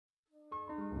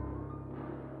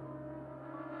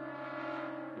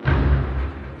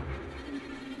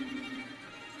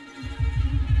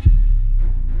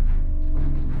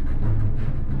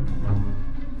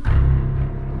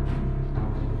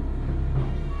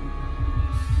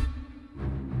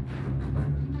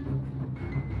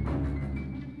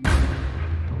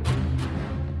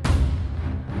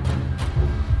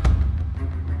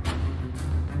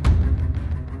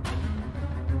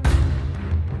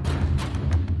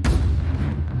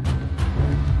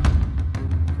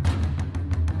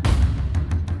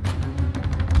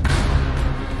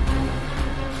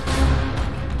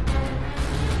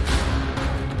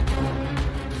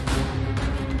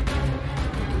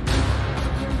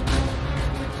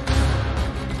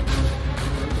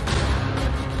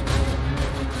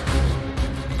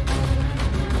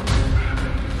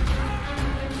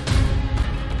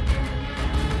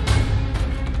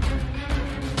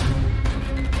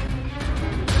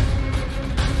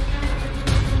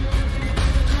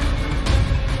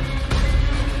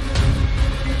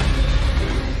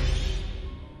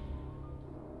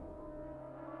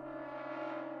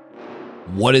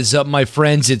What is up, my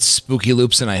friends? It's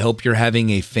SpookyLoopz, and I hope you're having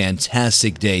a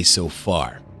fantastic day so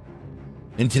far.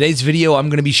 In today's video, I'm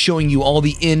going to be showing you all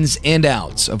the ins and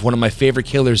outs of one of my favorite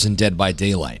killers in Dead by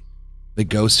Daylight, the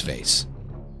Ghostface.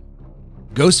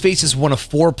 Ghostface is one of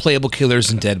 4 playable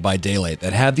killers in Dead by Daylight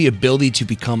that have the ability to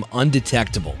become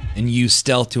undetectable and use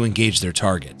stealth to engage their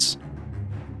targets.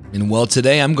 And well,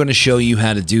 today I'm going to show you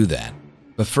how to do that.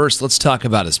 But first, let's talk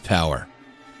about his power.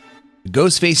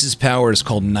 Ghostface's power is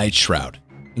called Night Shroud,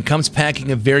 and comes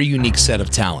packing a very unique set of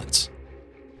talents.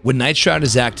 When Night Shroud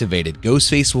is activated,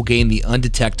 Ghostface will gain the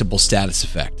undetectable status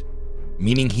effect,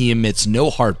 meaning he emits no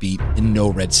heartbeat and no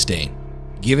red stain,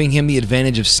 giving him the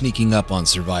advantage of sneaking up on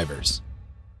survivors.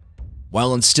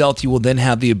 While in stealth, you will then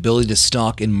have the ability to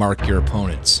stalk and mark your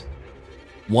opponents.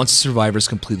 Once a survivor is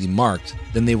completely marked,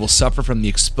 then they will suffer from the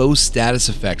exposed status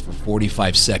effect for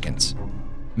 45 seconds,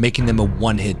 making them a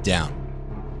one-hit down.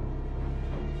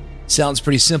 Sounds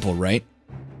pretty simple, right?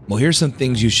 Well, here's some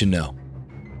things you should know.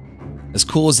 As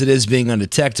cool as it is being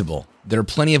undetectable, there are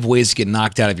plenty of ways to get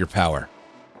knocked out of your power.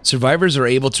 Survivors are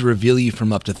able to reveal you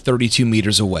from up to 32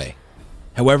 meters away.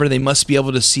 However, they must be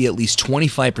able to see at least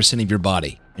 25% of your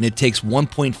body, and it takes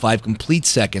 1.5 complete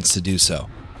seconds to do so.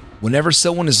 Whenever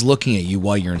someone is looking at you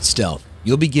while you're in stealth,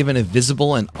 you'll be given a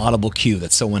visible and audible cue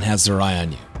that someone has their eye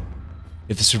on you.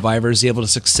 If the survivor is able to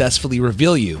successfully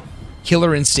reveal you,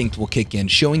 Killer Instinct will kick in,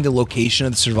 showing the location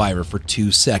of the survivor for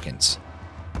 2 seconds.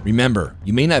 Remember,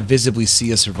 you may not visibly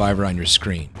see a survivor on your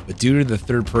screen, but due to the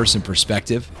third-person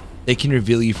perspective, they can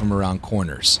reveal you from around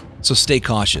corners, so stay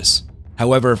cautious.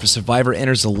 However, if a survivor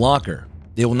enters a locker,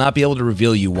 they will not be able to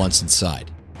reveal you once inside.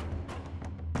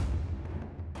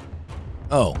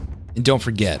 Oh, and don't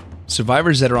forget,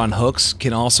 survivors that are on hooks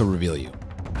can also reveal you.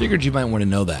 Figured you might want to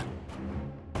know that.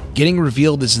 Getting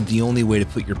revealed isn't the only way to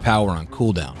put your power on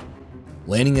cooldown.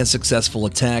 Landing a successful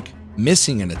attack,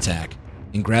 missing an attack,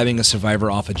 and grabbing a survivor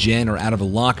off a gen or out of a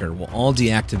locker will all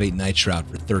deactivate Night Shroud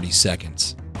for 30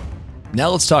 seconds.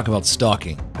 Now let's talk about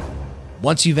stalking.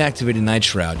 Once you've activated Night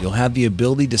Shroud, you'll have the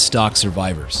ability to stalk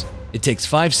survivors. It takes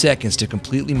 5 seconds to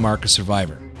completely mark a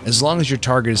survivor, as long as your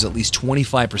target is at least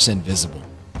 25% visible.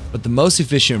 But the most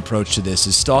efficient approach to this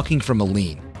is stalking from a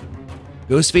lean.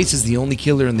 Ghostface is the only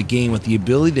killer in the game with the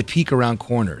ability to peek around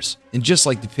corners, and just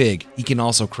like the pig, he can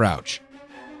also crouch.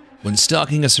 When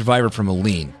stalking a survivor from a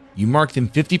lean, you mark them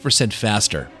 50%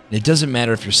 faster, and it doesn't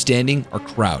matter if you're standing or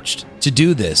crouched. To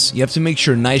do this, you have to make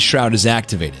sure Night Shroud is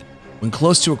activated. When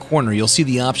close to a corner, you'll see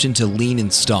the option to lean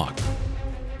and stalk.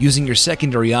 Using your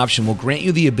secondary option will grant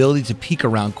you the ability to peek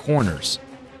around corners.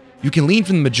 You can lean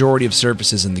from the majority of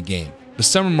surfaces in the game, but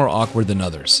some are more awkward than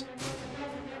others.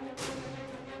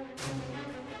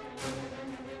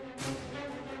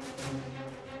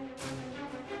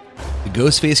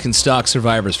 Ghostface can stalk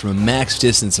survivors from a max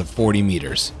distance of 40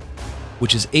 meters,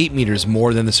 which is 8 meters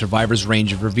more than the survivor's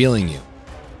range of revealing you.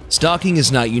 Stalking is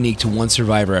not unique to one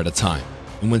survivor at a time,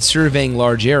 and when surveying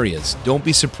large areas, don't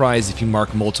be surprised if you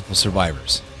mark multiple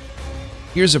survivors.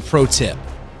 Here's a pro tip.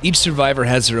 Each survivor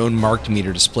has their own marked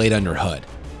meter displayed on your HUD.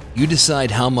 You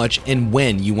decide how much and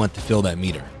when you want to fill that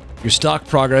meter. Your stalk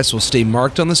progress will stay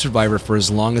marked on the survivor for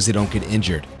as long as they don't get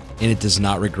injured, and it does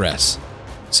not regress.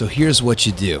 So here's what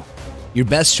you do. Your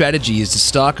best strategy is to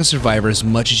stalk a survivor as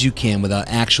much as you can without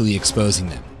actually exposing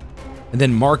them, and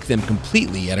then mark them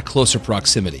completely at a closer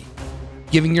proximity,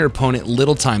 giving your opponent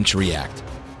little time to react.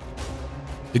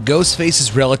 The Ghostface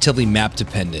is relatively map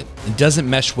dependent and doesn't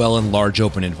mesh well in large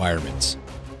open environments.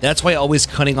 That's why always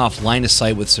cutting off line of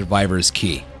sight with survivor is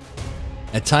key.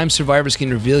 At times, survivors can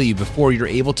reveal you before you're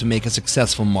able to make a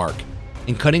successful mark,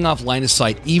 and cutting off line of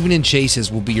sight even in chases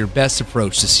will be your best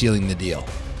approach to sealing the deal.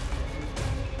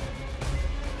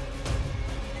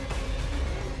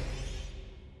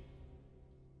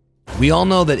 We all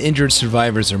know that injured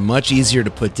survivors are much easier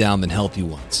to put down than healthy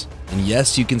ones, and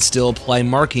yes, you can still apply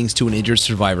markings to an injured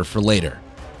survivor for later.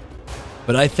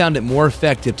 But I found it more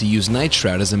effective to use Night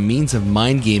Shroud as a means of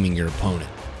mind gaming your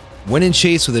opponent. When in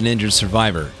chase with an injured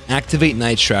survivor, activate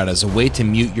Night Shroud as a way to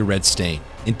mute your red stain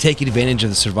and take advantage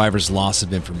of the survivor's loss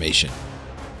of information.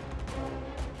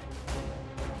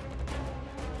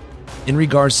 In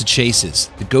regards to chases,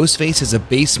 the Ghostface has a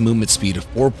base movement speed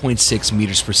of 4.6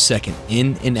 meters per second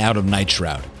in and out of Night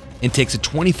Shroud, and takes a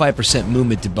 25%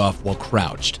 movement debuff while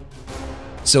crouched.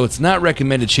 So it's not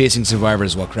recommended chasing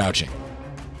survivors while crouching.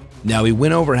 Now, we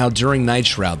went over how during Night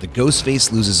Shroud, the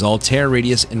Ghostface loses all tear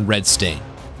radius and red stain,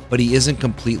 but he isn't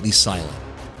completely silent.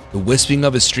 The wisping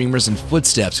of his streamers and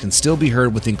footsteps can still be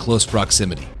heard within close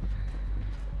proximity.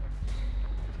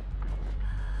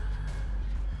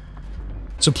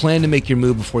 So plan to make your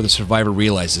move before the survivor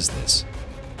realizes this.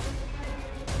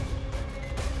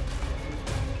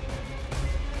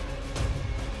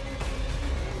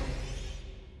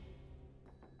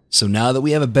 So now that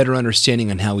we have a better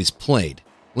understanding on how he's played,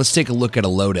 let's take a look at a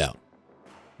loadout.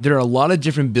 There are a lot of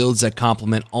different builds that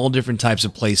complement all different types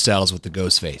of playstyles with the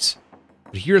Ghostface.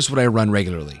 But here's what I run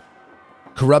regularly.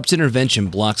 Corrupt Intervention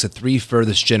blocks the 3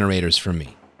 furthest generators from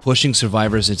me, pushing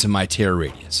survivors into my terror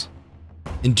radius.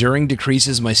 Enduring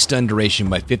decreases my stun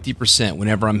duration by 50%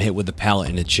 whenever I'm hit with a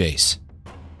pallet in a chase.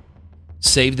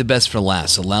 Save the best for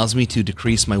last allows me to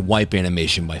decrease my wipe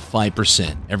animation by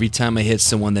 5% every time I hit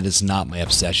someone that is not my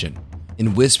obsession.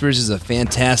 And Whispers is a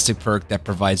fantastic perk that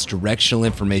provides directional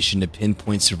information to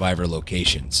pinpoint survivor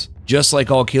locations. Just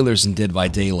like all killers in Dead by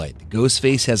Daylight, the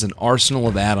Ghostface has an arsenal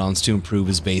of add-ons to improve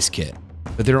his base kit,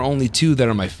 but there are only 2 that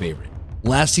are my favorite.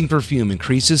 Lasting Perfume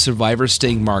increases survivors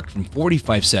staying marked from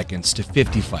 45 seconds to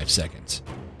 55 seconds,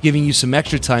 giving you some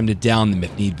extra time to down them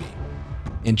if need be.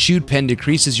 And Chewed Pen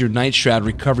decreases your Night Shroud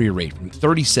recovery rate from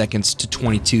 30 seconds to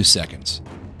 22 seconds.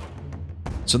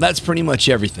 So that's pretty much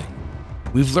everything.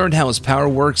 We've learned how his power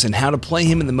works and how to play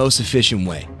him in the most efficient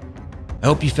way. I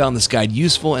hope you found this guide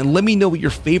useful, and let me know what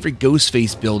your favorite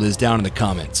Ghostface build is down in the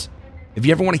comments. If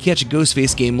you ever want to catch a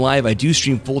Ghostface game live, I do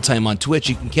stream full-time on Twitch.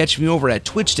 You can catch me over at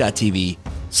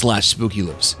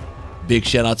twitch.tv/SpookyLoopz. Big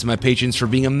shout out to my patrons for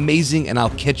being amazing, and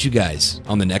I'll catch you guys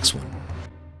on the next one.